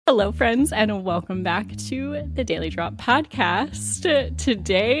Hello, friends, and welcome back to the Daily Drop podcast.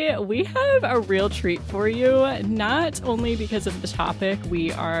 Today, we have a real treat for you, not only because of the topic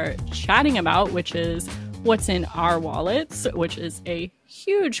we are chatting about, which is what's in our wallets, which is a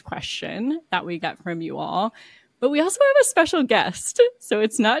huge question that we get from you all, but we also have a special guest. So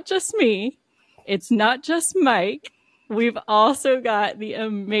it's not just me, it's not just Mike. We've also got the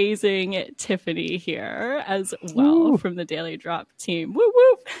amazing Tiffany here as well. Woo. From the Daily Drop team. Woo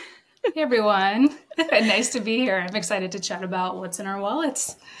woo! Hey everyone. Nice to be here. I'm excited to chat about what's in our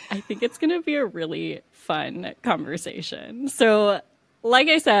wallets. I think it's going to be a really fun conversation. So, like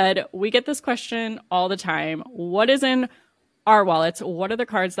I said, we get this question all the time. What is in our wallets? What are the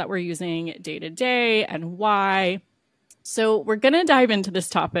cards that we're using day to day and why? So we're going to dive into this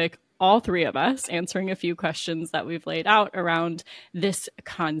topic, all three of us, answering a few questions that we've laid out around this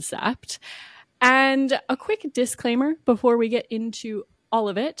concept. And a quick disclaimer before we get into all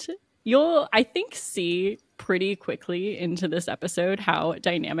of it. You'll, I think, see pretty quickly into this episode how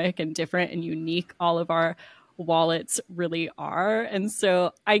dynamic and different and unique all of our wallets really are. And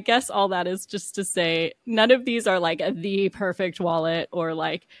so I guess all that is just to say none of these are like the perfect wallet or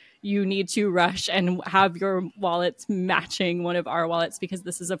like you need to rush and have your wallets matching one of our wallets, because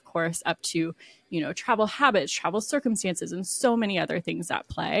this is, of course, up to, you know, travel habits, travel circumstances, and so many other things at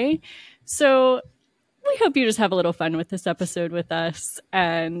play. So we hope you just have a little fun with this episode with us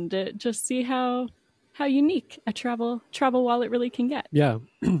and just see how unique a travel wallet really can get. Yeah,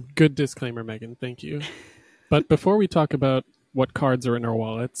 good disclaimer, Megan. Thank you. But before we talk about what cards are in our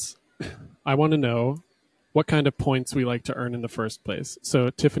wallets, I want to know what kind of points we like to earn in the first place. So,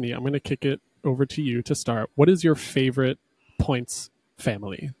 Tiffany, I'm going to kick it over to you to start. What is your favorite points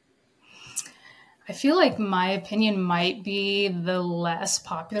family? I feel like my opinion might be the less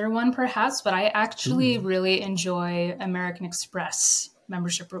popular one, perhaps, but I actually really enjoy American Express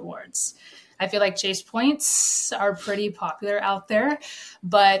membership rewards. I feel like Chase points are pretty popular out there,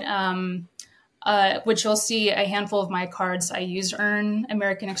 but which you'll see a handful of my cards I use earn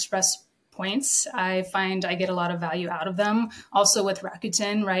American Express points. I find I get a lot of value out of them. Also with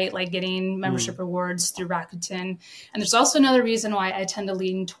Rakuten, right? Like getting membership rewards through Rakuten. And there's also another reason why I tend to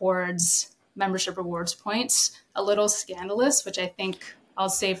lean towards membership rewards points, a little scandalous, which I think I'll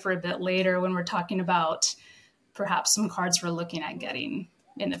save for a bit later when we're talking about perhaps some cards we're looking at getting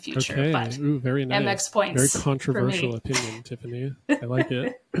in the future. Okay. But Ooh, very nice. MX points. Very controversial opinion, Tiffany. I like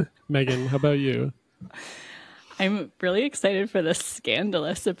it. Megan, how about you? I'm really excited for the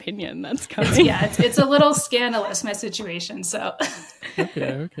scandalous opinion that's coming. Yeah, it's a little scandalous, my situation. So,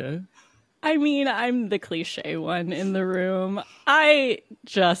 Okay. I mean, I'm the cliche one in the room. I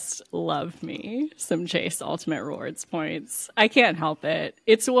just love me some Chase Ultimate Rewards points. I can't help it.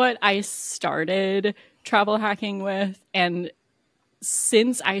 It's what I started travel hacking with. And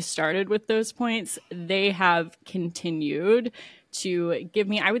since I started with those points, they have continued to give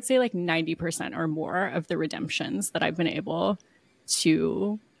me, I would say, like 90% or more of the redemptions that I've been able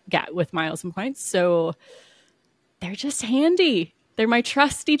to get with miles and points. So they're just handy. They're my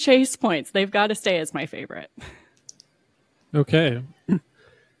trusty Chase points. They've got to stay as my favorite. Okay.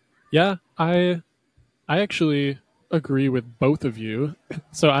 Yeah, I actually agree with both of you.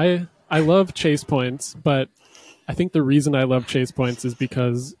 So I love Chase points, but I think the reason I love Chase points is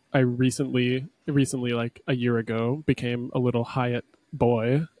because I recently, like a year ago, became a little Hyatt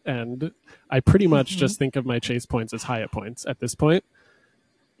boy, and I pretty much just think of my Chase points as Hyatt points at this point.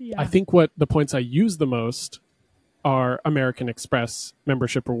 Yeah. I think what the points I use the most are American Express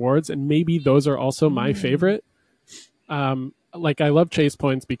membership rewards, and maybe those are also my favorite. Like I love Chase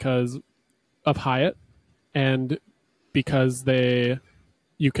points because of Hyatt and because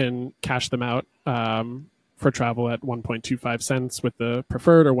you can cash them out for travel at 1.25 cents with the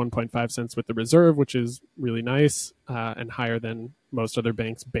preferred or 1.5 cents with the reserve, which is really nice and higher than most other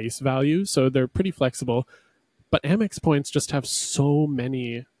banks' base value. So they're pretty flexible. But Amex points just have so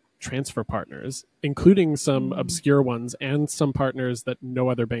many transfer partners, including some obscure ones and some partners that no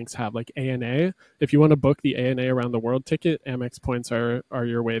other banks have, like ANA. If you want to book the ANA around the world ticket, Amex points are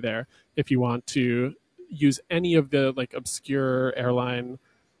your way there. If you want to use any of the like obscure airline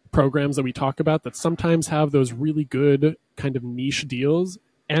programs that we talk about that sometimes have those really good kind of niche deals,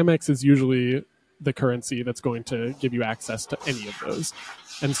 Amex is usually the currency that's going to give you access to any of those.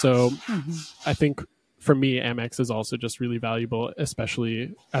 And so I think for me, Amex is also just really valuable,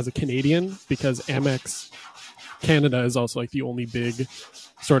 especially as a Canadian, because Amex Canada is also like the only big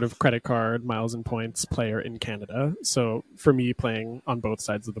sort of credit card miles and points player in Canada. So for me, playing on both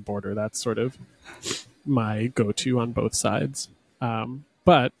sides of the border, that's sort of my go-to on both sides.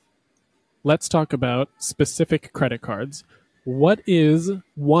 But let's talk about specific credit cards. What is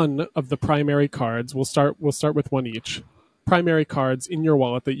one of the primary cards? We'll start with one each. Primary cards in your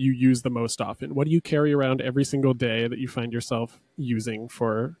wallet that you use the most often. What do you carry around every single day that you find yourself using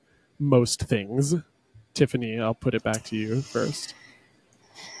for most things? Tiffany, I'll put it back to you first.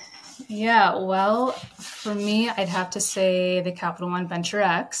 Yeah, well, for me, I'd have to say the Capital One Venture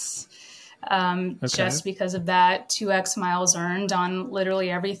X. Just because of that 2x miles earned on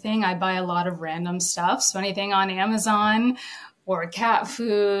literally everything. I buy a lot of random stuff. So anything on Amazon or cat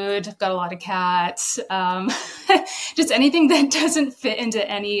food, I've got a lot of cats, just anything that doesn't fit into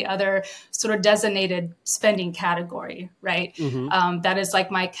any other sort of designated spending category, right? That is like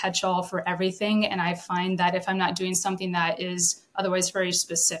my catch-all for everything. And I find that if I'm not doing something that is otherwise very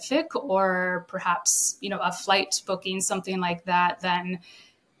specific, or perhaps, a flight booking, something like that, then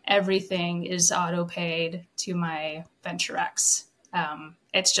everything is auto paid to my Venture X.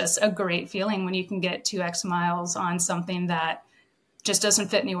 It's just a great feeling when you can get 2x miles on something that just doesn't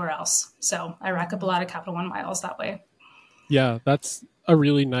fit anywhere else. So I rack up a lot of Capital One miles that way. Yeah, that's a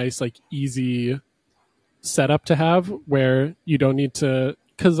really nice, easy setup to have where you don't need to,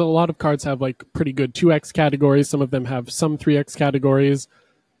 because a lot of cards have pretty good 2x categories. Some of them have some 3x categories,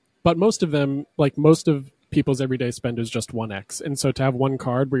 but most of them, most of people's everyday spend is just 1x. And so to have one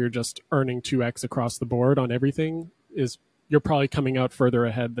card where you're just earning 2x across the board on everything you're probably coming out further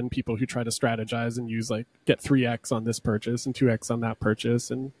ahead than people who try to strategize and use get 3x on this purchase and 2x on that purchase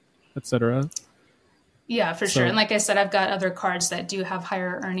and etc. Yeah, for sure. And like I said, I've got other cards that do have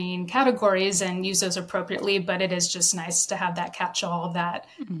higher earning categories and use those appropriately, but it is just nice to have that catch-all that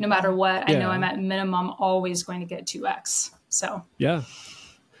no matter what, I know I'm at minimum always going to get 2x. So yeah.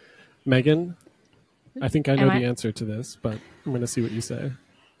 Megan, I think I know the answer to this, but I'm going to see what you say.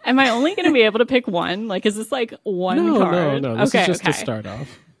 Am I only going to be able to pick one? Is this one card? No. This is just to start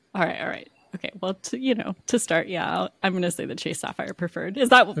off. All right. Okay. Well, to start, I'm going to say the Chase Sapphire Preferred. Is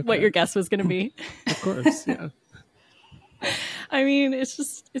that what your guess was going to be? Of course, yeah. I mean,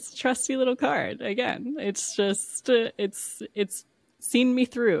 it's a trusty little card. Again, it's just, it's seen me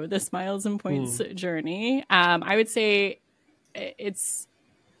through this miles and points journey. I would say it's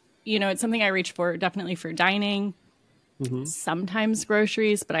something I reach for definitely for dining. Sometimes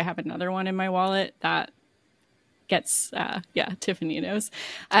groceries, but I have another one in my wallet that gets, Tiffany knows,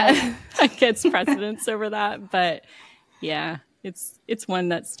 gets precedence over that. But yeah, it's one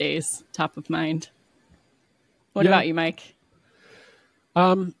that stays top of mind. What about you, Mike?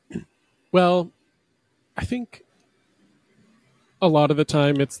 Well, I think a lot of the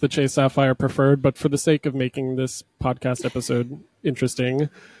time it's the Chase Sapphire Preferred, but for the sake of making this podcast episode interesting,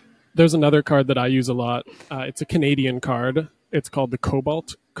 there's another card that I use a lot. It's a Canadian card. It's called the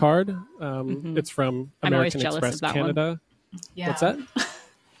Cobalt card. It's from American Express Canada. Yeah. What's that?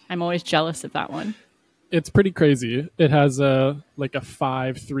 I'm always jealous of that one. It's pretty crazy. It has a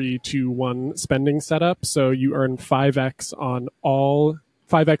 5-3-2-1 spending setup. So you earn 5x on all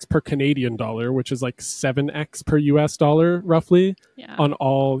 5x per Canadian dollar, which is 7x per US dollar roughly on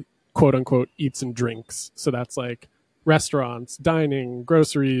all quote unquote eats and drinks. So that's restaurants, dining,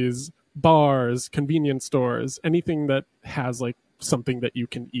 groceries, bars, convenience stores, anything that has something that you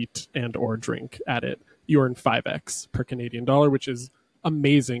can eat and or drink at it, you earn 5x per Canadian dollar, which is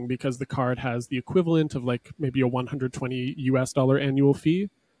amazing because the card has the equivalent of maybe a $120 US annual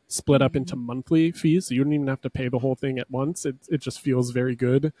fee split up into monthly fees. So you don't even have to pay the whole thing at once. It just feels very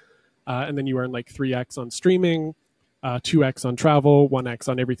good. And then you earn 3x on streaming, 2x on travel, 1x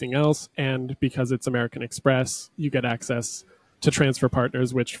on everything else. And because it's American Express, you get access to transfer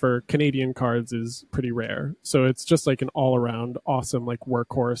partners, which for Canadian cards is pretty rare. So it's just an all-around awesome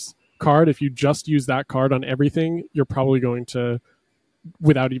workhorse card. If you just use that card on everything, you're probably going to,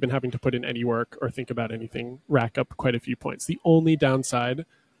 without even having to put in any work or think about anything, rack up quite a few points. The only downside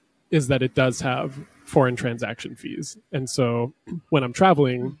is that it does have foreign transaction fees. And so when I'm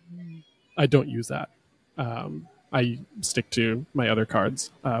traveling, I don't use that. I stick to my other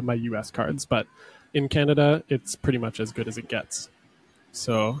cards, my US cards, but in Canada, it's pretty much as good as it gets.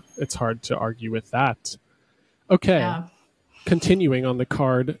 So it's hard to argue with that. Okay, Continuing on the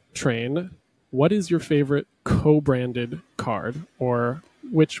card train, what is your favorite co-branded card, or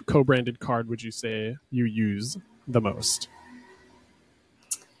which co-branded card would you say you use the most?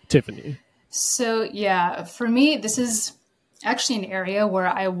 Tiffany. So, for me, this is actually an area where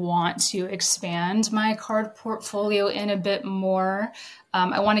I want to expand my card portfolio in a bit more.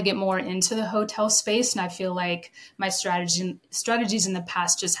 I want to get more into the hotel space, and I feel like my strategies in the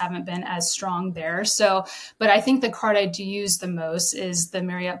past just haven't been as strong there. So, but I think the card I do use the most is the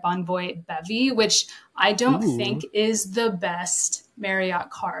Marriott Bonvoy Bevy, which I don't think is the best Marriott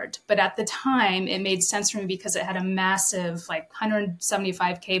card. But at the time, it made sense for me because it had a massive, like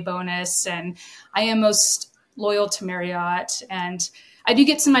 175K bonus, and I am most loyal to Marriott, and I do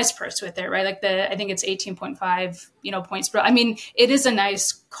get some nice perks with it, right? Like I think it's 18.5, points per. I mean, it is a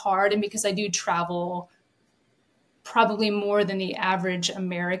nice card, and because I do travel probably more than the average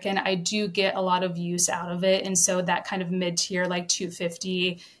American, I do get a lot of use out of it. And so that kind of mid-tier, like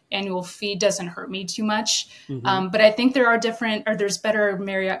 250 annual fee doesn't hurt me too much. But I think there's better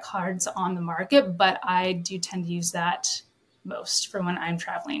Marriott cards on the market, but I do tend to use that most for when I'm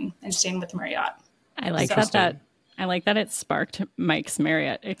traveling and staying with Marriott. I like that it sparked Mike's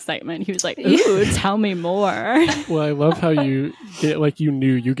Marriott excitement. He was like, ooh, tell me more. Well, I love how you gave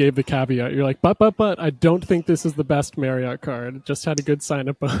the caveat. You're like, but, I don't think this is the best Marriott card. Just had a good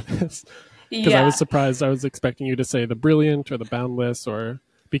sign-up bonus. Because I was surprised. I was expecting you to say the Brilliant or the Boundless, or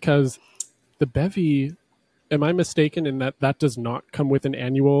because the Bevy, am I mistaken in that does not come with an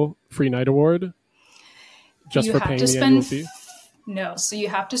annual free night award? Just for paying the annual fee? No, so you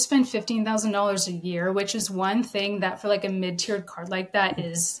have to spend $15,000 a year, which is one thing that for like a mid-tiered card like that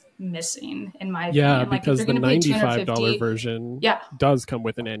is missing in my opinion. Yeah, because the $95 version does come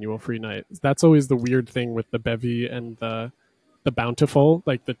with an annual free night. That's always the weird thing with the Bevy and the Bountiful,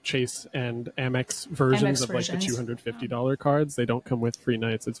 like the Chase and Amex versions like the $250 cards. They don't come with free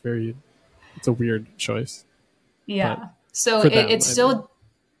nights. It's a weird choice. Yeah, but so it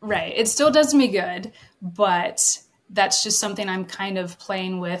still does me good, but that's just something I'm kind of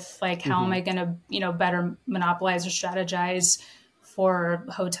playing with, like how am I going to, better monopolize or strategize for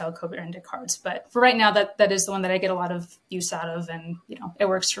hotel co-branded cards. But for right now, that is the one that I get a lot of use out of, and it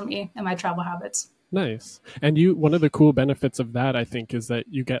works for me and my travel habits. Nice. And one of the cool benefits of that, I think, is that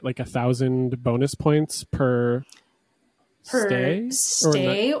you get like 1,000 bonus points per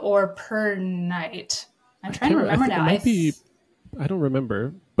stay or per night. I'm trying to remember now. I don't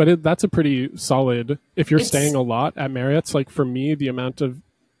remember, but that's a pretty solid, if you're staying a lot at Marriott's, like for me, the amount of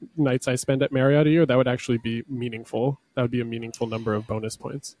nights I spend at Marriott a year, that would actually be meaningful. That would be a meaningful number of bonus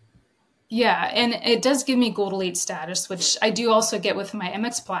points. Yeah, and it does give me Gold Elite status, which I do also get with my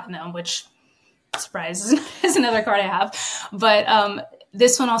MX Platinum, which, surprise, is another card I have. But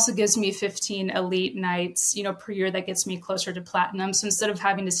this one also gives me 15 elite nights, per year. That gets me closer to platinum. So instead of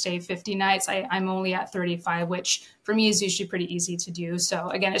having to stay 50 nights, I'm only at 35, which for me is usually pretty easy to do. So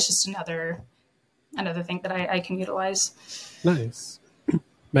again, it's just another thing that I can utilize. Nice.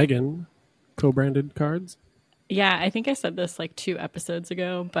 Megan, co-branded cards? Yeah, I think I said this like 2 episodes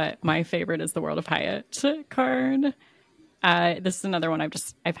ago, but my favorite is the World of Hyatt card. This is another one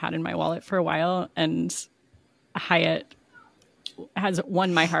I've had in my wallet for a while, and Hyatt has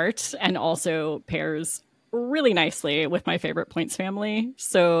won my heart and also pairs really nicely with my favorite points family.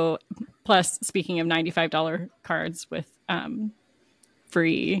 So plus, speaking of $95 cards with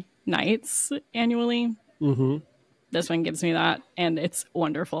free nights annually, this one gives me that, and it's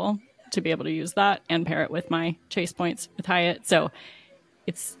wonderful to be able to use that and pair it with my Chase points with Hyatt. So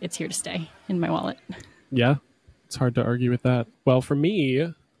it's here to stay in my wallet. Yeah, it's hard to argue with that. Well, for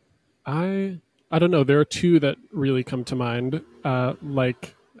me, I don't know. There are 2 that really come to mind.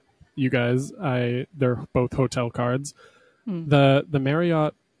 Like you guys, they're both hotel cards. The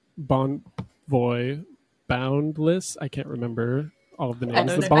Marriott Bonvoy Boundless. I can't remember all of the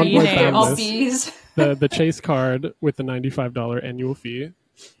names. The Bonvoy Boundless. The Chase card with the $95 annual fee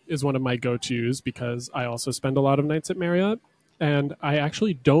is one of my go-tos because I also spend a lot of nights at Marriott, and I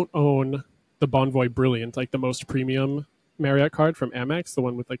actually don't own the Bonvoy Brilliant, like the most premium Marriott card from Amex, the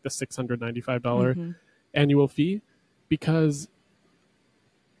one with like the $695 annual fee, because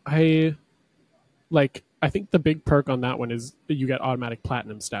I think the big perk on that one is that you get automatic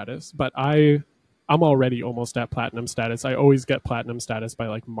platinum status, but I'm already almost at platinum status. I always get platinum status by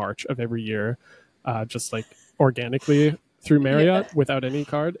like March of every year, just like organically through Marriott without any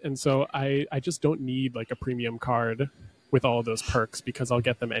card. And so I just don't need like a premium card with all of those perks because I'll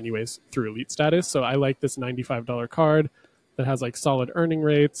get them anyways through elite status. So I like this $95 card that has like solid earning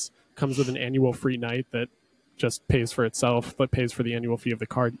rates, comes with an annual free night that just pays for itself, but pays for the annual fee of the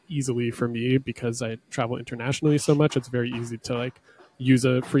card easily for me because I travel internationally so much. It's very easy to like use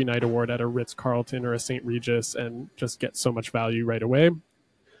a free night award at a Ritz-Carlton or a St. Regis and just get so much value right away.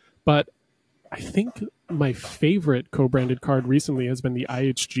 But I think my favorite co-branded card recently has been the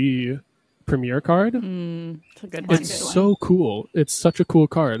IHG Premier card. It's a good one. It's so cool. It's such a cool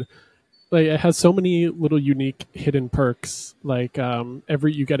card. Like, it has so many little unique hidden perks. Like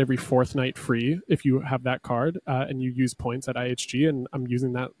you get every fourth night free if you have that card, and you use points at IHG. And I'm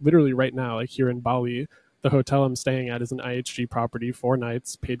using that literally right now. Like here in Bali, the hotel I'm staying at is an IHG property, 4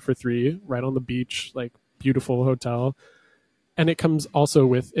 nights, paid for 3, right on the beach. Like, beautiful hotel. And it comes also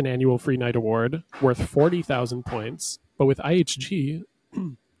with an annual free night award worth 40,000 points. But with IHG,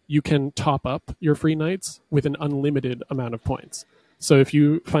 you can top up your free nights with an unlimited amount of points. So if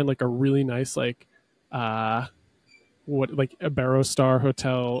you find like a really nice like a Iberostar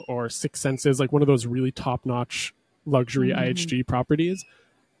hotel or Six Senses, like one of those really top-notch luxury IHG properties,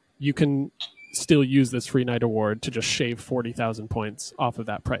 you can still use this free night award to just shave 40,000 points off of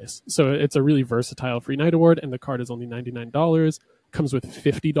that price. So it's a really versatile free night award, and the card is only $99. Comes with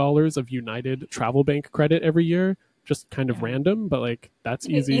 $50 of United Travel Bank credit every year. Just kind of random, but like that's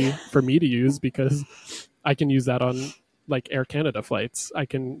easy for me to use because I can use that on like Air Canada flights.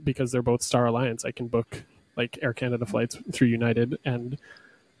 Because they're both Star Alliance, I can book like Air Canada flights through United. And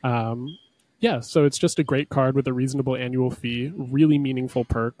so it's just a great card with a reasonable annual fee, really meaningful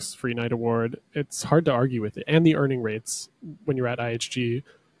perks, free night award. It's hard to argue with it. And the earning rates when you're at IHG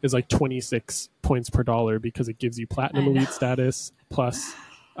is like 26 points per dollar because it gives you platinum elite status plus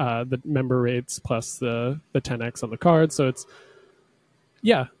the member rates plus the 10x on the card. So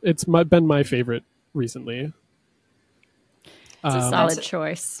it's been my favorite recently. It's a solid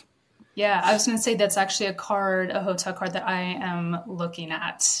choice. Yeah, I was going to say that's actually a hotel card that I am looking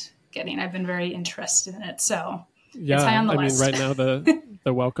at getting. I've been very interested in it. So it's high on the list. Mean, right now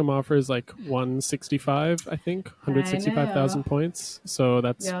the welcome offer is like 165, I think, 165,000 points. So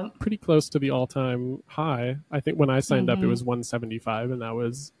that's pretty close to the all-time high. I think when I signed up, it was 175, and that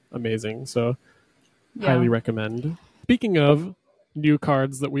was amazing. So highly recommend. Speaking of new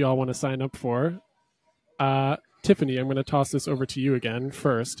cards that we all want to sign up for, Tiffany, I'm going to toss this over to you again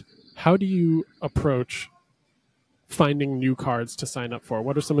first. How do you approach finding new cards to sign up for?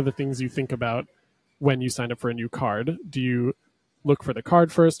 What are some of the things you think about when you sign up for a new card? Do you look for the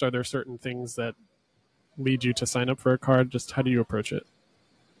card first? Are there certain things that lead you to sign up for a card? Just how do you approach it?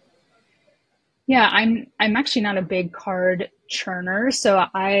 Yeah, I'm actually not a big card churner, so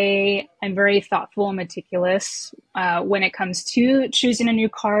I'm very thoughtful and meticulous when it comes to choosing a new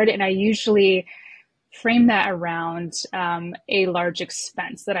card, and I usually frame that around a large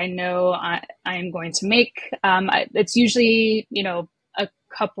expense that I know I'm going to make. It's usually, a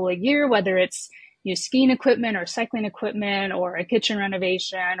couple a year, whether it's skiing equipment or cycling equipment or a kitchen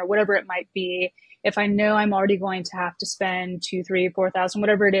renovation or whatever it might be. If I know I'm already going to have to spend $2,000, $3,000, $4,000,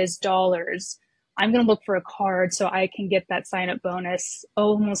 whatever it is, dollars, I'm going to look for a card so I can get that sign up bonus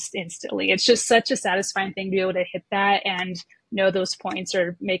almost instantly. It's just such a satisfying thing to be able to hit that and know those points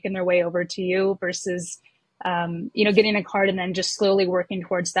are making their way over to you versus, getting a card and then just slowly working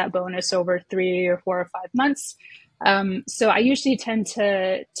towards that bonus over 3 or 4 or 5 months. So I usually tend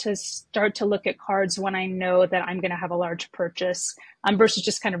to start to look at cards when I know that I'm going to have a large purchase versus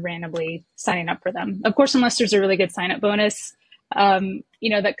just kind of randomly signing up for them. Of course, unless there's a really good sign up bonus,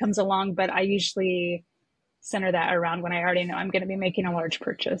 that comes along, but I usually center that around when I already know I'm going to be making a large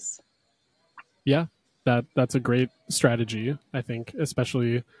purchase. Yeah, that's a great strategy, I think,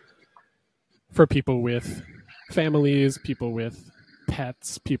 especially for people with families, people with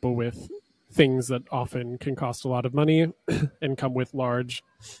pets, people with things that often can cost a lot of money and come with large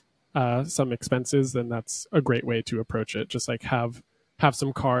some expenses. Then that's a great way to approach it. Just like have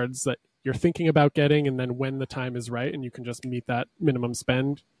some cards that you're thinking about getting, and then when the time is right and you can just meet that minimum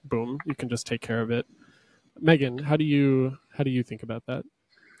spend, boom, you can just take care of it. Megan, how do you think about that?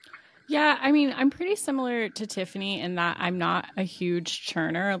 Yeah, I mean, I'm pretty similar to Tiffany in that I'm not a huge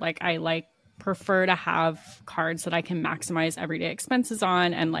churner. Like, I prefer to have cards that I can maximize everyday expenses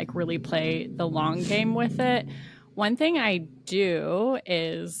on and like really play the long game with it. One thing I do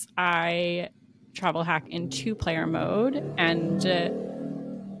is I travel hack in 2-player mode, and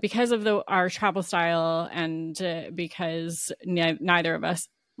because of our travel style and because neither of us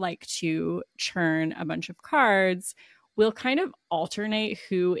like to churn a bunch of cards, we'll kind of alternate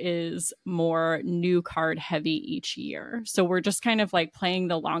who is more new card heavy each year. So we're just kind of like playing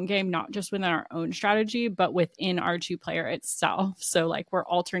the long game, not just within our own strategy, but within our 2-player itself. So like we're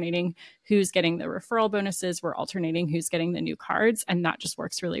alternating who's getting the referral bonuses, we're alternating who's getting the new cards, and that just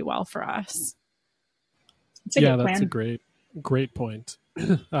works really well for us. That's a great point.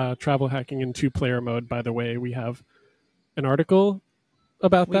 Travel hacking in 2-player mode, by the way, we have an article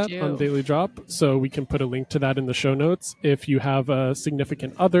about that on Daily Drop, so we can put a link to that in the show notes. If you have a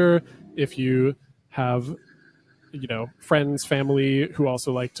significant other, if you have friends, family who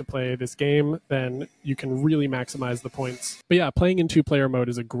also like to play this game, then you can really maximize the points. But yeah, playing in 2-player mode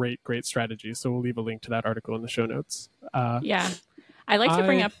is a great strategy. So we'll leave a link to that article in the show notes. Yeah. I like to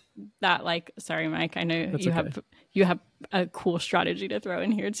bring up that, sorry, Mike, I know you have a cool strategy to throw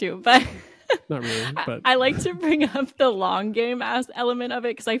in here too, but not really. But I like to bring up the long game as element of it,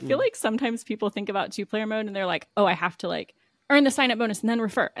 because I feel like sometimes people think about 2-player mode and they're like, oh, I have to earn the sign up bonus and then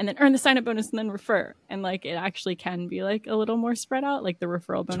refer, and then earn the sign up bonus and then refer, and it actually can be a little more spread out. The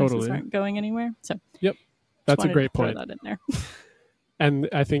referral bonuses aren't going anywhere. So yep, that's a great point. Throw that in there. And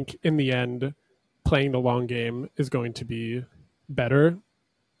I think in the end, playing the long game is going to be better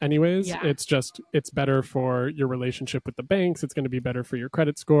anyways. Yeah. It's better for your relationship with the banks. It's going to be better for your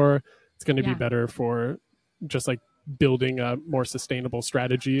credit score. It's going to be better for just building a more sustainable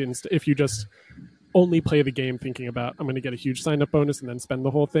strategy. And if you just only play the game thinking about, I'm going to get a huge sign up bonus and then spend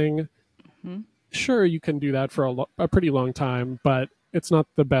the whole thing, sure, you can do that for a pretty long time, but it's not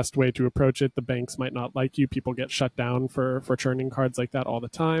the best way to approach it. The banks might not like you. People get shut down for churning cards like that all the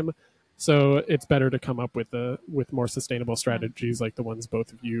time. So it's better to come up with more sustainable strategies like the ones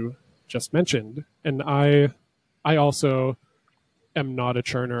both of you just mentioned. And I also am not a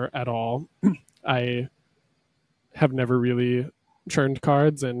churner at all. I have never really churned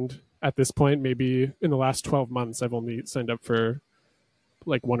cards, and at this point, maybe in the last 12 months, I've only signed up for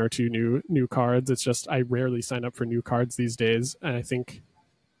 1 or 2 new cards. It's just I rarely sign up for new cards these days. And I think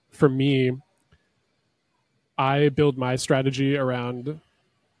for me, I build my strategy around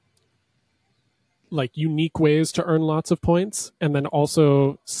unique ways to earn lots of points, and then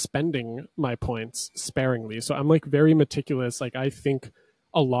also spending my points sparingly. So I'm very meticulous. I think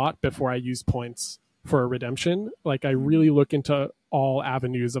a lot before I use points for a redemption. I really look into all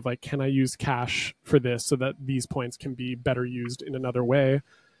avenues of can I use cash for this so that these points can be better used in another way.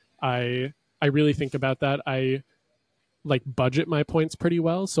 I really think about that. I budget my points pretty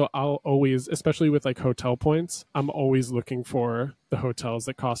well. So I'll always, especially with hotel points, I'm always looking for the hotels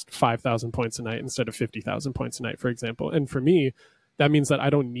that cost 5,000 points a night instead of 50,000 points a night, for example. And for me, that means that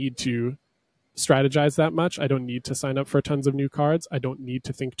I don't need to strategize that much. I don't need to sign up for tons of new cards. I don't need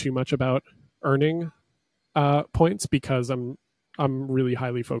to think too much about earning points because I'm really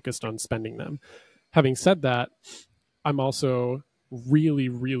highly focused on spending them. Having said that, I'm also really,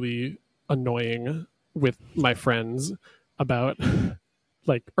 really annoying with my friends about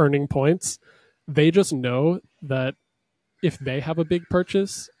earning points. They just know that if they have a big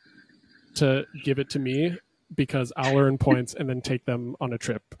purchase, to give it to me because I'll earn points and then take them on a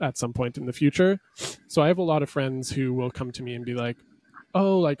trip at some point in the future. So I have a lot of friends who will come to me and be like,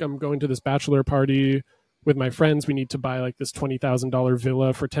 oh, I'm going to this bachelor party with my friends. We need to buy this $20,000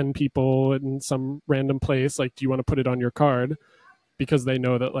 villa for 10 people in some random place. Do you want to put it on your card? Because they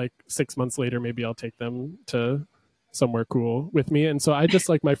know that 6 months later, maybe I'll take them to somewhere cool with me. And so I just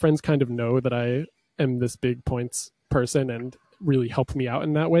my friends kind of know that I am this big points person and really help me out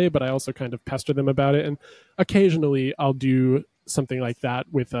in that way. But I also kind of pester them about it. And occasionally I'll do something like that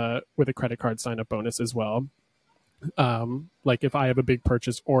with a credit card sign up bonus as well. If I have a big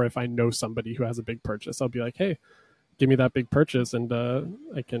purchase or if I know somebody who has a big purchase, I'll be like, hey, give me that big purchase and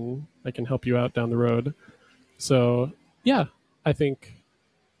I can help you out down the road. So yeah, I think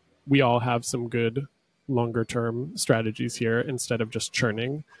we all have some good longer term strategies here instead of just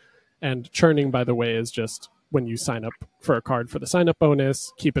churning. And churning, by the way, is just when you sign up for a card for the sign up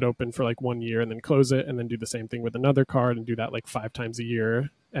bonus, keep it open for 1 year and then close it, and then do the same thing with another card and do that 5 times a year.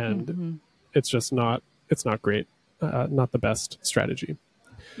 And it's just not great. Not the best strategy.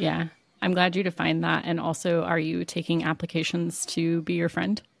 Yeah. I'm glad you defined that. And also, are you taking applications to be your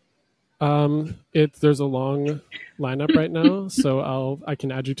friend? There's a long lineup right now, so I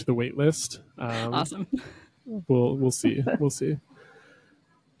can add you to the wait list. Awesome. We'll see. We'll see.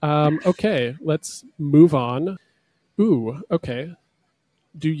 Okay, let's move on. Ooh, okay.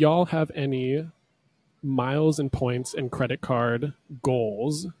 Do y'all have any miles and points and credit card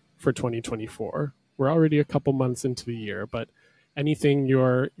goals for 2024? We're already a couple months into the year, but anything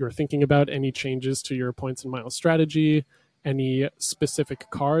you're thinking about, any changes to your points and miles strategy? Any specific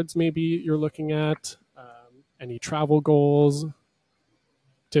cards maybe you're looking at? Any travel goals?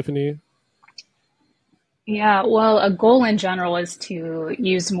 Tiffany? Yeah, well, a goal in general is to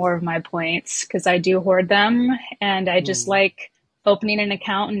use more of my points because I do hoard them, and I just like opening an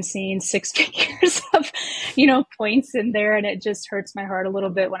account and seeing 6 figures of, points in there, and it just hurts my heart a little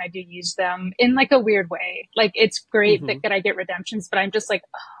bit when I do use them in a weird way. It's great that I get redemptions, but I'm just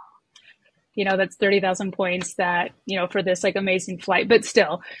that's 30,000 points that, for this amazing flight, but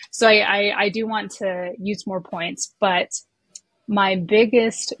still. So I do want to use more points, but my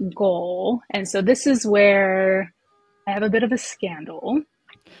biggest goal, and so this is where I have a bit of a scandal.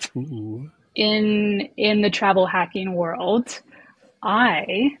 Ooh. In the travel hacking world.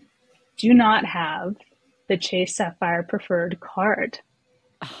 I do not have the Chase Sapphire Preferred card.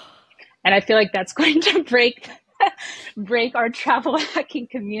 And I feel like that's going to break our travel hacking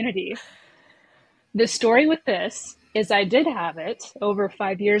community. The story with this is I did have it over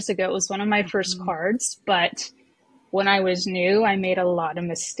 5 years ago. It was one of my first cards, but when I was new, I made a lot of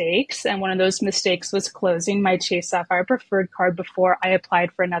mistakes. And one of those mistakes was closing my Chase Sapphire Preferred card before I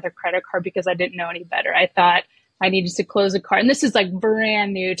applied for another credit card because I didn't know any better. I thought I needed to close a card. And this is like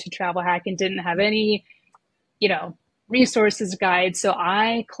brand new to travel hacking, didn't have any, resources guide. So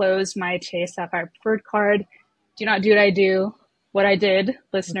I closed my Chase Sapphire Preferred card. Do not do what I did,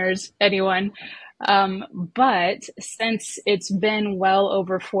 listeners, anyone. But since it's been well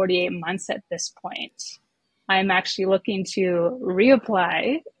over 48 months at this point, I'm actually looking to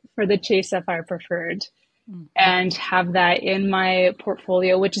reapply for the Chase Sapphire Preferred and have that in my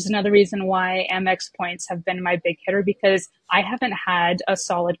portfolio, which is another reason why Amex points have been my big hitter, because I haven't had a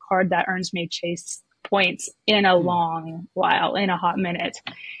solid card that earns me Chase points in a long while, in a hot minute.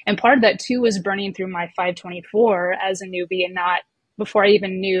 And part of that too was burning through my 524 as a newbie and not before I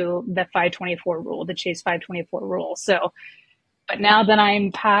even knew the 524 rule, the Chase 524 rule. So, but now that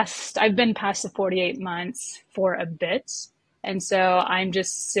I've been past the 48 months for a bit. And so I'm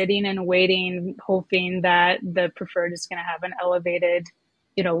just sitting and waiting, hoping that the Preferred is going to have an elevated,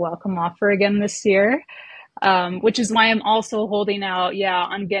 welcome offer again this year, which is why I'm also holding out,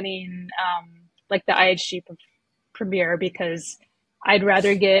 on getting like the IHG Premier, because I'd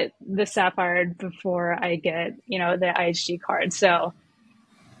rather get the Sapphire before I get, the IHG card. So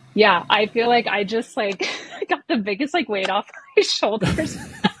yeah, I feel like I just got the biggest weight off my shoulders.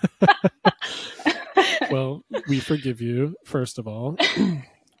 Well, we forgive you, first of all.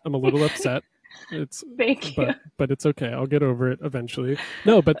 I'm a little upset. Thank you. But it's okay. I'll get over it eventually.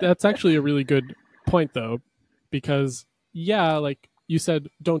 No, but that's actually a really good point though, because like you said,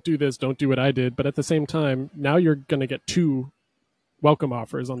 don't do this, don't do what I did. But at the same time, now you're going to get 2 welcome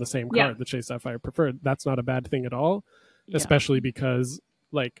offers on the same card, the Chase Sapphire Preferred. That's not a bad thing at all, especially because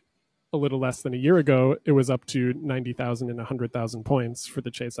a little less than a year ago, it was up to 90,000 and 100,000 points for the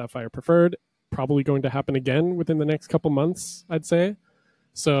Chase Sapphire Preferred. Probably going to happen again within the next couple months, I'd say.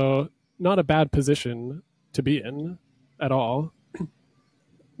 So not a bad position to be in at all.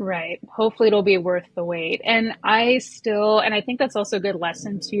 Right. Hopefully it'll be worth the wait. And I think that's also a good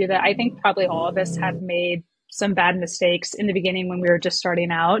lesson too, that I think probably all of us have made some bad mistakes in the beginning when we were just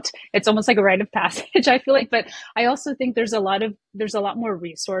starting out. It's almost like a rite of passage, I feel like. But I also think there's a lot more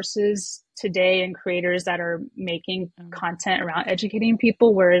resources today and creators that are making content around educating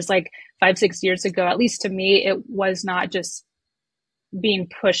people. Whereas 5-6 years ago, at least to me, it was not just being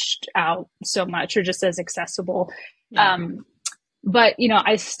pushed out so much or just as accessible. Yeah. But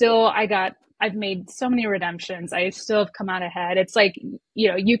I've made so many redemptions. I still have come out ahead. It's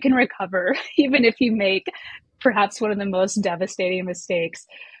you can recover even if you make perhaps one of the most devastating mistakes.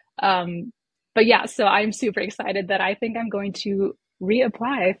 But yeah, so I'm super excited that I think I'm going to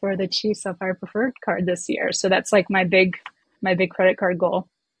reapply for the Chase Sapphire Preferred card this year. So that's my big credit card goal.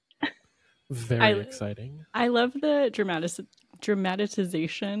 Very exciting. I love the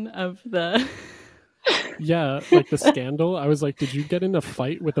dramatization of the Yeah, the scandal. I was like, did you get in a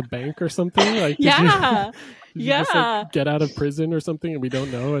fight with a bank or something? Did you just, get out of prison or something and we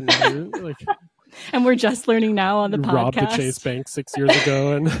don't know? And and we're just learning now on the podcast. Robbed a Chase Bank 6 years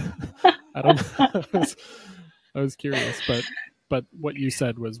ago, and I don't know. I was curious, but what you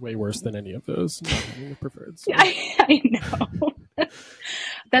said was way worse than any of those. Not even the Preferred. So. Yeah, I know.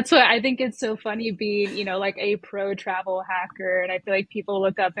 That's what I think it's so funny being, a pro travel hacker. And I feel like people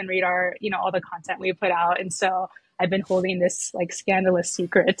look up and read our, all the content we put out. And so I've been holding this scandalous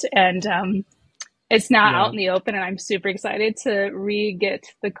secret, and it's now out in the open, and I'm super excited to re-get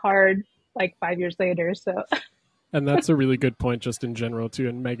the card 5 years later. So, and that's a really good point just in general too.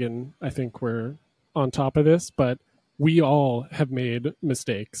 And Megan, I think we're on top of this, but we all have made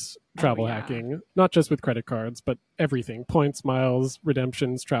mistakes travel hacking, not just with credit cards, but everything: points, miles,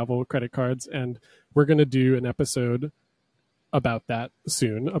 redemptions, travel, credit cards. And we're going to do an episode about that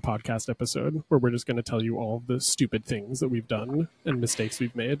soon, a podcast episode where we're just going to tell you all the stupid things that we've done and mistakes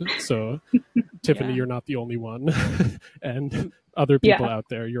we've made. So Tiffany, you're not the only one. And other people out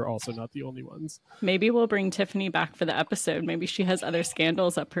there, you're also not the only ones. Maybe we'll bring Tiffany back for the episode. Maybe she has other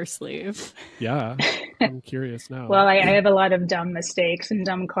scandals up her sleeve. Yeah, I'm curious now. Well, I have a lot of dumb mistakes and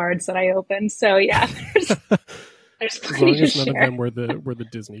dumb cards that I open. So yeah. There's As plenty long to as none share. of them were the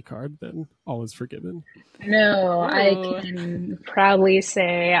Disney card, then all is forgiven. No, I Ooh. can proudly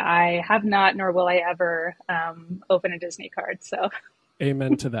say I have not, nor will I ever open a Disney card. So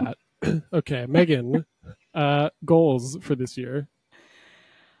Amen to that. Okay, Megan, goals for this year.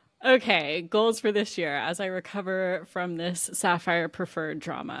 Okay, goals for this year as I recover from this Sapphire Preferred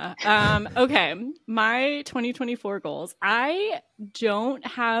drama. Okay, my 2024 goals. I don't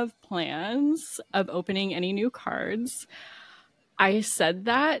have plans of opening any new cards. I said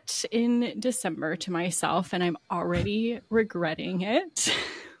that in December to myself, and I'm already regretting it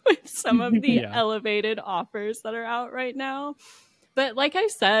with some of the Yeah. elevated offers that are out right now. But like I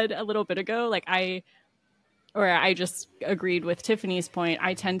said a little bit ago, I just agreed with Tiffany's point.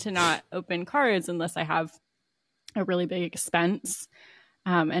 I tend to not open cards unless I have a really big expense.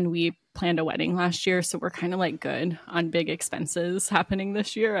 And we planned a wedding last year, so we're kind of like good on big expenses happening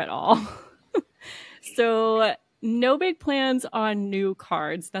this year at all. So no big plans on new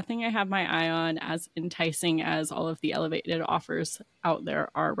cards. Nothing I have my eye on as enticing as all of the elevated offers out there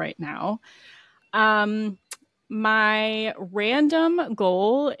are right now. My random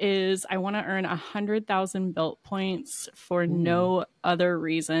goal is I want to earn 100,000 built points for no other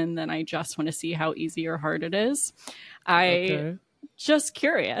reason than I just want to see how easy or hard it is. Okay. Just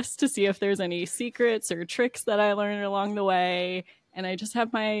curious to see if there's any secrets or tricks that I learned along the way. And I just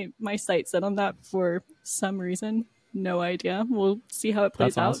have my sights set on that for some reason. No idea. We'll see how it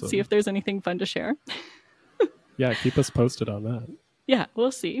plays That's out. awesome. See if there's anything fun to share. Yeah, keep us posted on that. Yeah,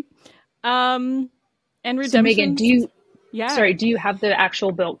 we'll see. And redemption. So Megan, do you have the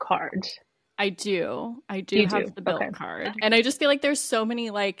actual built card? I do. I do You have do? the built Okay. card. And I just feel like there's so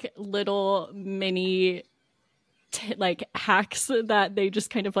many like little mini like hacks that they just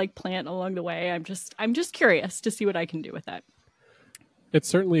kind of like plant along the way. I'm just curious to see what I can do with that. It's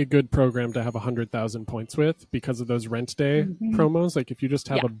certainly a good program to have 100,000 points with because of those rent day promos. Like if you just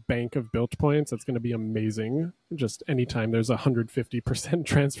have Yeah. a bank of built points, that's going to be amazing. Just anytime there's a 150%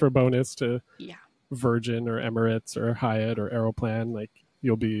 transfer bonus to Yeah. Virgin or Emirates or Hyatt or Aeroplan, like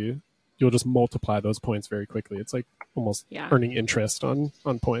you'll just multiply those points very quickly. It's like almost Yeah. earning interest on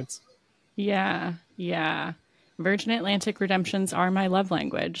points. Yeah. Yeah. Virgin Atlantic redemptions are my love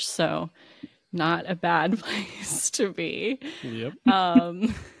language, so not a bad place to be. Yep.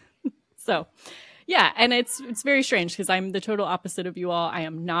 So yeah, and it's very strange because I'm the total opposite of you all. I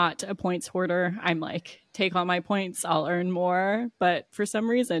am not a points hoarder. I'm like, take all my points, I'll earn more. But for some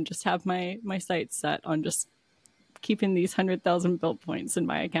reason, just have my sights set on just keeping these 100,000 built points in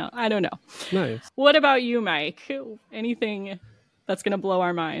my account. I don't know. Nice. What about you, Mike? Anything that's going to blow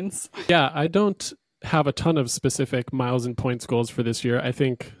our minds? Yeah, I don't have a ton of specific miles and points goals for this year. I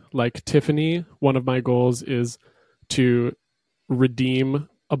think, like Tiffany, one of my goals is to redeem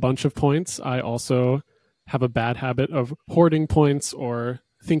a bunch of points. I also have a bad habit of hoarding points or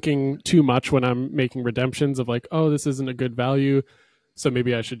thinking too much when I'm making redemptions of like, oh, this isn't a good value, so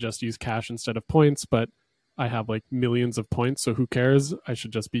maybe I should just use cash instead of points. But I have like millions of points, so who cares? I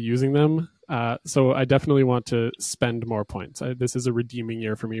should just be using them. So I definitely want to spend more points. This is a redeeming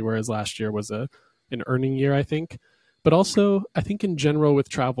year for me, whereas last year was an earning year, I think. But also, I think in general with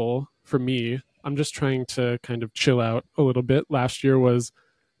travel, for me, I'm just trying to kind of chill out a little bit. Last year was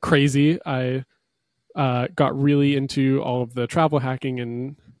crazy. I got really into all of the travel hacking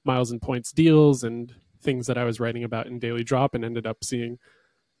and miles and points deals and things that I was writing about in Daily Drop, and ended up seeing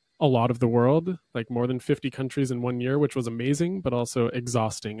a lot of the world, like more than 50 countries in 1 year, which was amazing, but also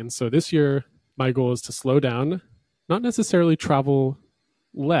exhausting. And so this year, my goal is to slow down, not necessarily travel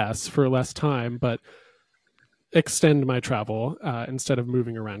less for less time, but extend my travel instead of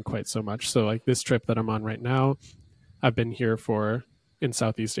moving around quite so much. So like this trip that I'm on right now, I've been here in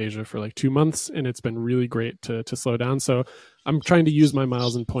Southeast Asia for like 2 months, and it's been really great to slow down. So I'm trying to use my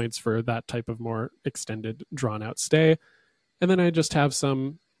miles and points for that type of more extended, drawn out stay. And then I just have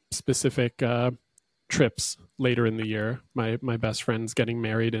some specific trips later in the year. My best friend's getting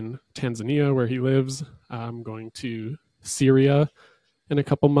married in Tanzania, where he lives. I'm going to Syria in a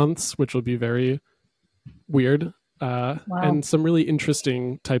couple months, which will be very weird. And some really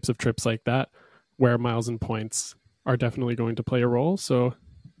interesting types of trips like that, where miles and points are definitely going to play a role. So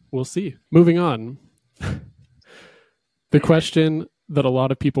we'll see. Moving on. The question that a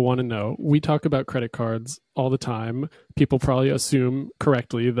lot of people want to know. We talk about credit cards all the time. People probably assume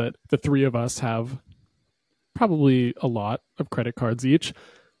correctly that the three of us have probably a lot of credit cards each.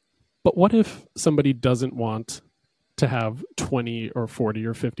 But what if somebody doesn't want to have 20 or 40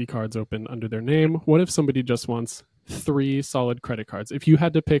 or 50 cards open under their name? What if somebody just wants 3 solid credit cards? If you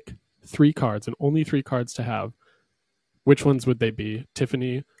had to pick 3 cards and only 3 cards to have, which ones would they be?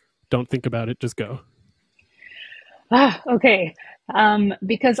 Tiffany, don't think about it, just go. Okay.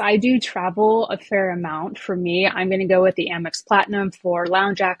 Because I do travel a fair amount, for me, I'm going to go with the Amex Platinum for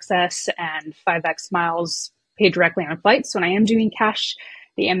lounge access and 5x miles paid directly on flights when I am doing cash,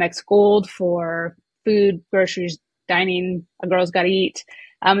 the Amex Gold for food, groceries, dining, a girl's got to eat.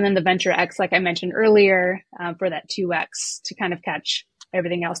 And then the Venture X, like I mentioned earlier, for that 2x to kind of catch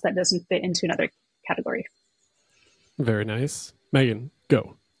everything else that doesn't fit into another category. Very nice. Megan,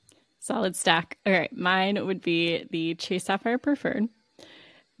 go. Solid stack. All right. Mine would be the Chase Sapphire Preferred,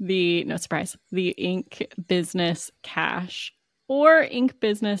 no surprise, the Ink Business Cash or Ink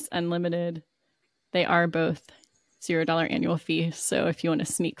Business Unlimited. They are both $0 annual fee. So if you want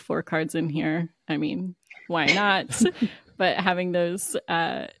to sneak 4 cards in here, I mean, why not? But having those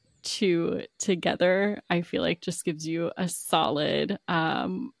two together, I feel like just gives you a solid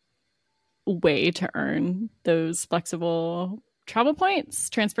way to earn those flexible travel points,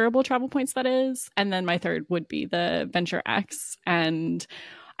 transferable travel points, that is. And then my third would be the Venture X. And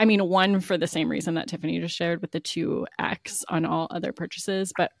I mean, one for the same reason that Tiffany just shared with the 2x on all other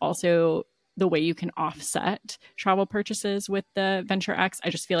purchases, but also the way you can offset travel purchases with the Venture X. I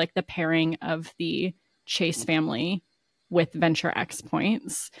just feel like the pairing of the Chase family with Venture X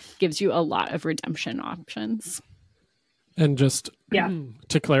points gives you a lot of redemption options. And just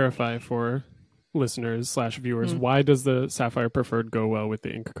to clarify for listeners / viewers, why does the Sapphire Preferred go well with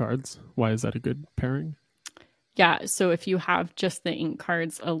the Ink cards? Why is that a good pairing? Yeah, so if you have just the Ink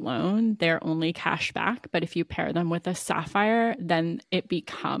cards alone, they're only cash back. But if you pair them with a Sapphire, then it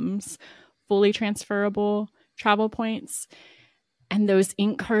becomes fully transferable travel points. And those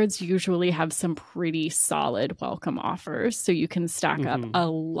Ink cards usually have some pretty solid welcome offers. So you can stack up a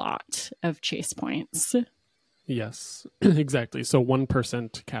lot of Chase points. Yes, exactly. So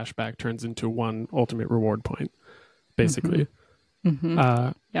 1% cash back turns into 1 ultimate reward point, basically.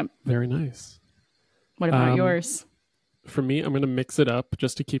 Yep. Very nice. What about yours? For me, I'm going to mix it up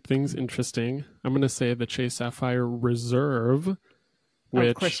just to keep things interesting. I'm going to say the Chase Sapphire Reserve, which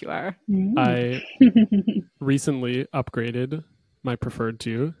of course you are. I recently upgraded my preferred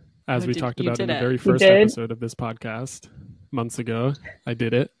to, as we talked about in the very first episode of this podcast months ago. I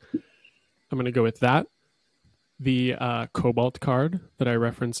did it. I'm going to go with that. The Cobalt card that I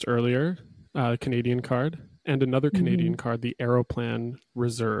referenced earlier, Canadian card, and another Canadian card, the Aeroplan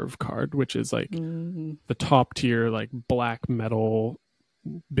Reserve card, which is like the top tier, like black metal,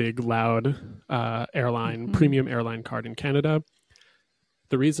 big, loud airline, premium airline card in Canada.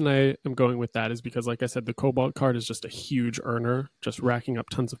 The reason I am going with that is because, like I said, the Cobalt card is just a huge earner, just racking up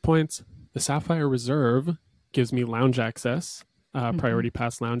tons of points. The Sapphire Reserve gives me lounge access, priority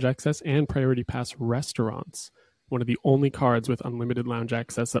pass lounge access, and priority pass restaurants. One of the only cards with unlimited lounge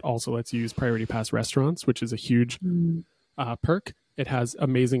access that also lets you use priority pass restaurants, which is a huge perk. It has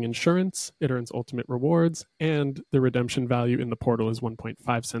amazing insurance. It earns ultimate rewards, and the redemption value in the portal is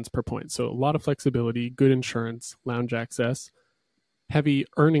 1.5 cents per point. So a lot of flexibility, good insurance, lounge access, heavy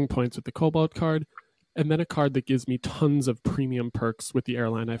earning points with the Cobalt card, and then a card that gives me tons of premium perks with the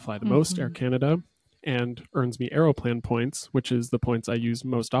airline I fly the most, Air Canada, and earns me Aeroplan points, which is the points I use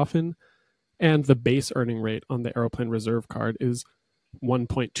most often. And the base earning rate on the Aeroplan Reserve card is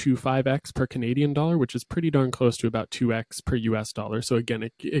 1.25x per Canadian dollar, which is pretty darn close to about 2x per US dollar. So again,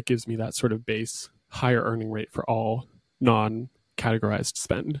 it gives me that sort of base higher earning rate for all non-categorized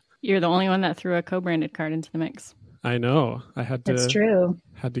spend. You're the only one that threw a co-branded card into the mix. I know. I had to. That's true.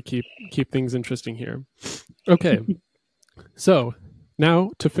 Had to keep things interesting here. Okay. So now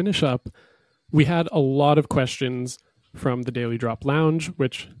to finish up, we had a lot of questions from the Daily Drop Lounge,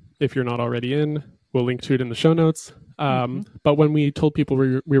 which, if you're not already in, we'll link to it in the show notes. But when we told people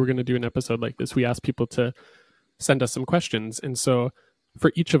we were going to do an episode like this, we asked people to send us some questions. And so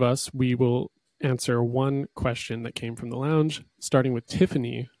for each of us, we will answer one question that came from the lounge, starting with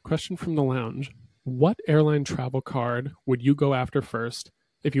Tiffany. Question from the lounge. What airline travel card would you go after first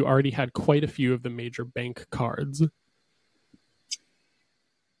if you already had quite a few of the major bank cards?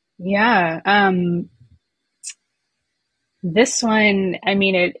 Yeah. This one, I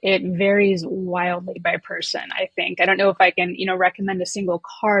mean, it varies wildly by person, I think. I don't know if I can, recommend a single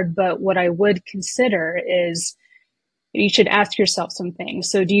card, but what I would consider is you should ask yourself some things.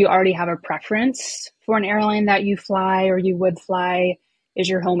 So do you already have a preference for an airline that you fly or you would fly? Is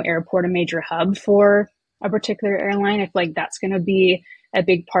your home airport a major hub for a particular airline? I feel like that's going to be a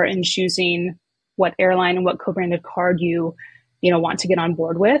big part in choosing what airline and what co-branded card you want to get on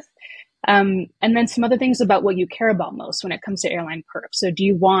board with. And then some other things about what you care about most when it comes to airline perks. So do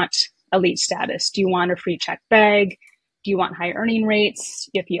you want elite status? Do you want a free checked bag? Do you want high earning rates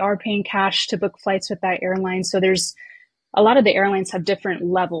if you are paying cash to book flights with that airline? So there's a lot of the airlines have different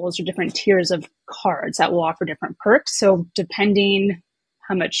levels or different tiers of cards that will offer different perks. So depending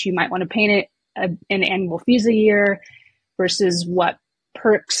how much you might want to pay in annual fees a year versus what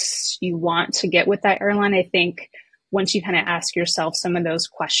perks you want to get with that airline, I think once you kind of ask yourself some of those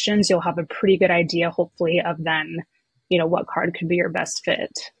questions, you'll have a pretty good idea, hopefully, of then, what card could be your best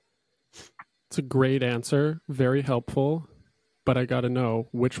fit. It's a great answer, very helpful, but I got to know,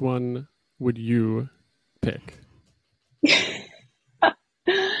 which one would you pick?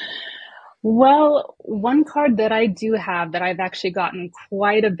 Well, one card that I do have that I've actually gotten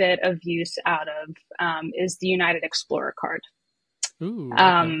quite a bit of use out of is the United Explorer card. Ooh,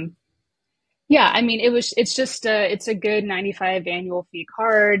 okay. Yeah, I mean, it's a good 95 annual fee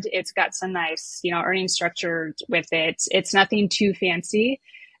card. It's got some nice, earning structure with it. It's nothing too fancy.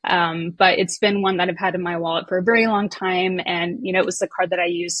 But it's been one that I've had in my wallet for a very long time. And, it was the card that I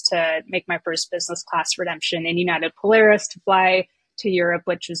used to make my first business class redemption in United Polaris to fly to Europe,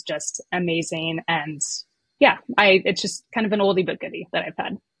 which was just amazing. And yeah, it's just kind of an oldie but goodie that I've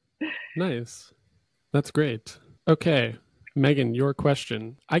had. Nice. That's great. Okay. Megan, your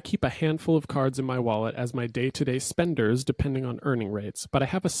question. I keep a handful of cards in my wallet as my day-to-day spenders depending on earning rates, but I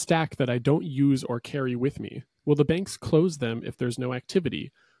have a stack that I don't use or carry with me. Will the banks close them if there's no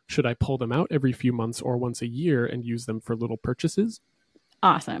activity? Should I pull them out every few months or once a year and use them for little purchases?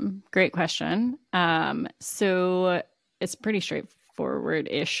 Awesome. Great question. So it's pretty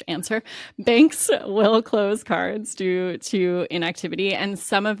straightforward-ish answer. Banks will close cards due to inactivity, and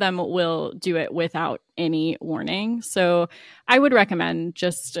some of them will do it without any warning. So I would recommend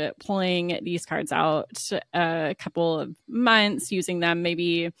just pulling these cards out a couple of months, using them,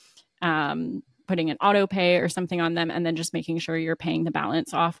 maybe putting an auto pay or something on them, and then just making sure you're paying the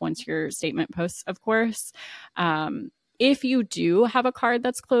balance off once your statement posts, of course. If you do have a card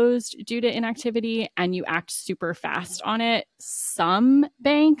that's closed due to inactivity and you act super fast on it, some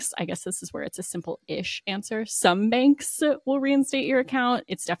banks, I guess this is where it's a simple-ish answer, some banks will reinstate your account.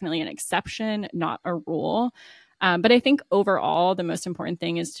 It's definitely an exception, not a rule. But I think overall, the most important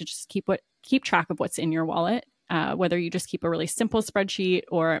thing is to just keep track of what's in your wallet. Whether you just keep a really simple spreadsheet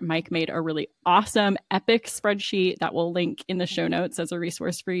or Mike made a really awesome, epic spreadsheet that we'll link in the show notes as a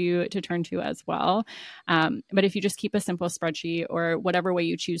resource for you to turn to as well. But if you just keep a simple spreadsheet or whatever way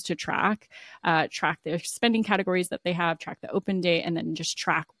you choose to track their spending categories that they have, track the open date, and then just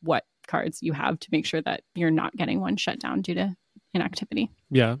track what cards you have to make sure that you're not getting one shut down due to inactivity.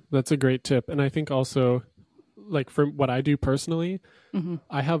 Yeah, that's a great tip. And I think also, like, for what I do personally,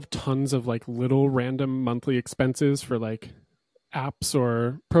 I have tons of like little random monthly expenses for like apps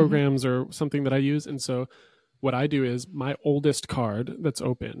or programs or something that I use. And so what I do is my oldest card that's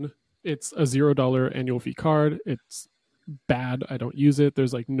open, it's a $0 annual fee card. It's bad. I don't use it.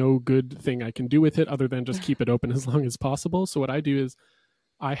 There's like no good thing I can do with it other than just keep it open as long as possible. So what I do is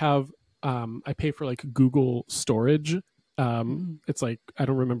I pay for like Google storage. It's like, I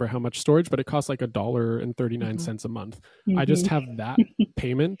don't remember how much storage, but it costs like $1.39 a month. I just have that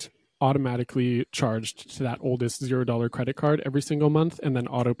payment automatically charged to that oldest $0 credit card every single month, and then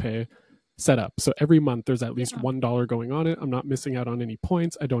auto pay set up. So every month there's at least $1 going on it. I'm not missing out on any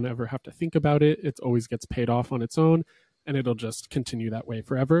points. I don't ever have to think about it. It always gets paid off on its own, and it'll just continue that way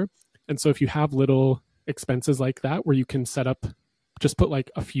forever. And so if you have little expenses like that where you can set up, just put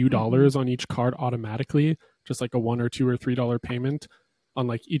like a few dollars on each card automatically, just like a $1 or $2 or $3 payment on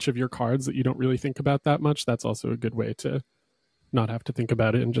like each of your cards that you don't really think about that much. That's also a good way to not have to think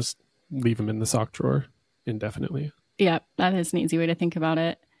about it and just leave them in the sock drawer indefinitely. Yeah, that is an easy way to think about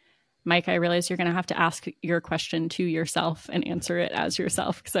it. Mike, I realize you're going to have to ask your question to yourself and answer it as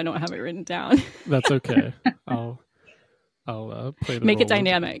yourself because I don't have it written down. That's okay. I'll play the Make role it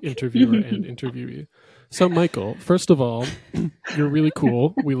dynamic. of interviewer and interviewee. So, Michael, first of all, you're really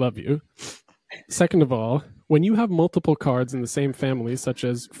cool. We love you. Second of all, when you have multiple cards in the same family, such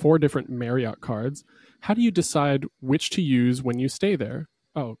as 4 different Marriott cards, how do you decide which to use when you stay there?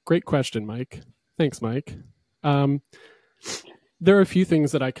 Oh, great question, Mike. Thanks, Mike. There are a few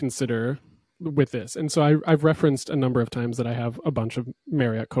things that I consider with this. And so I've referenced a number of times that I have a bunch of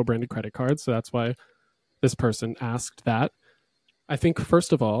Marriott co-branded credit cards. So that's why this person asked that. I think,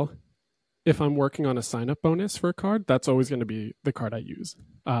 first of all, if I'm working on a sign-up bonus for a card, that's always going to be the card I use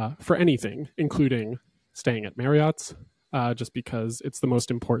for anything, including staying at Marriott's, just because it's the most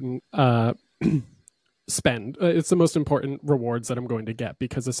important spend. It's the most important rewards that I'm going to get,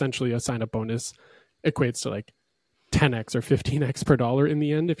 because essentially a sign-up bonus equates to like 10x or 15x per dollar in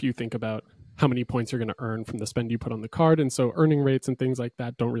the end if you think about how many points you're going to earn from the spend you put on the card. And so earning rates and things like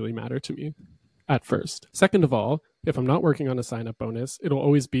that don't really matter to me. at first. Second of all, if I'm not working on a sign-up bonus, it'll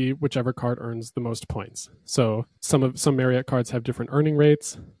always be whichever card earns the most points. So some Marriott cards have different earning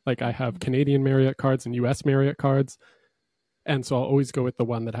rates. Like I have Canadian Marriott cards and US Marriott cards. And so I'll always go with the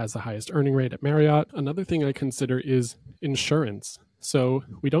one that has the highest earning rate at Marriott. Another thing I consider is insurance. So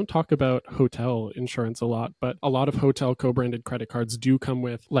we don't talk about hotel insurance a lot, but a lot of hotel co-branded credit cards do come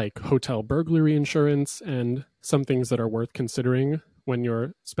with like hotel burglary insurance and some things that are worth considering when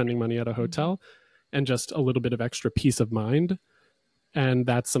you're spending money at a hotel, and just a little bit of extra peace of mind. And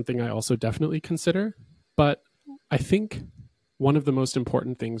that's something I also definitely consider. But I think one of the most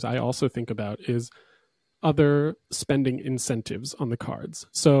important things I also think about is other spending incentives on the cards.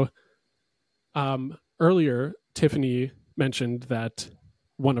 So earlier, Tiffany mentioned that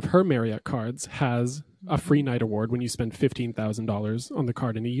one of her Marriott cards has a free night award when you spend $15,000 on the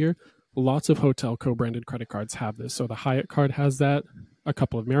card in a year. Lots of hotel co-branded credit cards have this. So the Hyatt card has that. A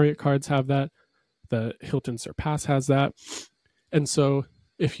couple of Marriott cards have that. The Hilton Surpass has that. And so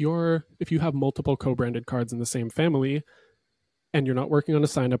if you have multiple co-branded cards in the same family and you're not working on a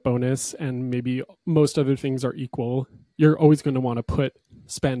sign-up bonus and maybe most other things are equal, you're always going to want to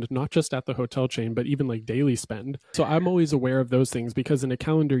spend not just at the hotel chain, but even like daily spend. So I'm always aware of those things because in a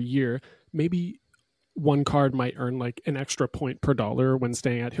calendar year, maybe one card might earn like an extra point per dollar when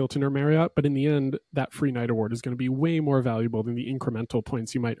staying at Hilton or Marriott. But in the end, that free night award is going to be way more valuable than the incremental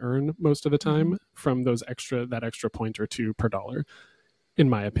points you might earn most of the time from that extra point or two per dollar, in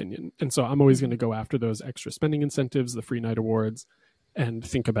my opinion. And so I'm always going to go after those extra spending incentives, the free night awards, and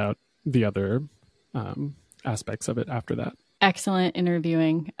think about the other aspects of it after that. Excellent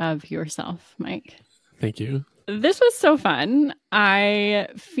interviewing of yourself, Mike. Thank you. This was so fun. I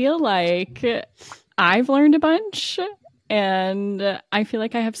feel like I've learned a bunch, and I feel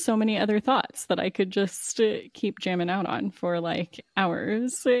like I have so many other thoughts that I could just keep jamming out on for like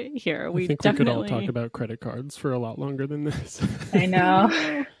hours here. I think we could all talk about credit cards for a lot longer than this. I know.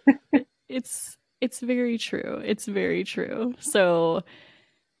 It's very true. It's very true. So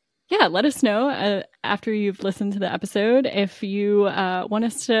yeah, let us know after you've listened to the episode if you want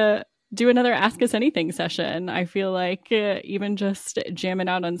us to do another Ask Us Anything session. I feel like even just jamming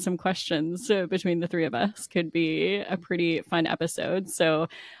out on some questions between the three of us could be a pretty fun episode. So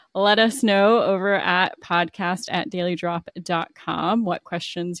let us know over at podcast@dailydrop.com what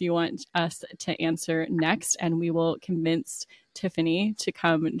questions you want us to answer next, and we will convince Tiffany to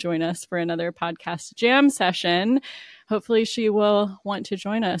come join us for another podcast jam session. Hopefully she will want to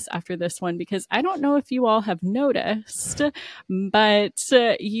join us after this one, because I don't know if you all have noticed, but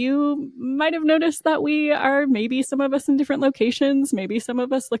you might have noticed that we are maybe some of us in different locations, maybe some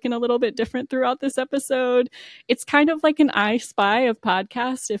of us looking a little bit different throughout this episode. It's kind of like an I Spy of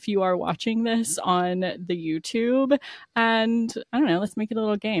podcasts if you are watching this on the YouTube. And I don't know, let's make it a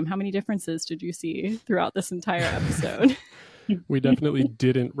little game. How many differences did you see throughout this entire episode? We definitely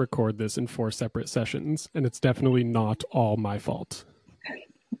didn't record this in 4 separate sessions, and it's definitely not all my fault.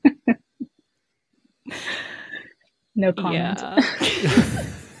 No comment. Yeah.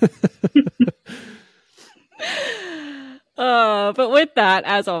 But with that,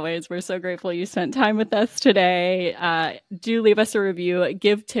 as always, we're so grateful you spent time with us today. Do leave us a review.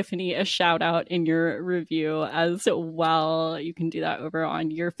 Give Tiffany a shout out in your review as well. You can do that over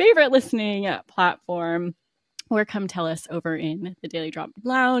on your favorite listening platform, or come tell us over in the Daily Drop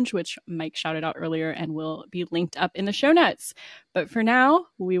Lounge, which Mike shouted out earlier and will be linked up in the show notes. But for now,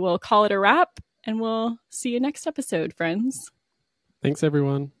 we will call it a wrap, and we'll see you next episode, friends. Thanks,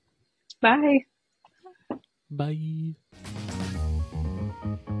 everyone. Bye. Bye.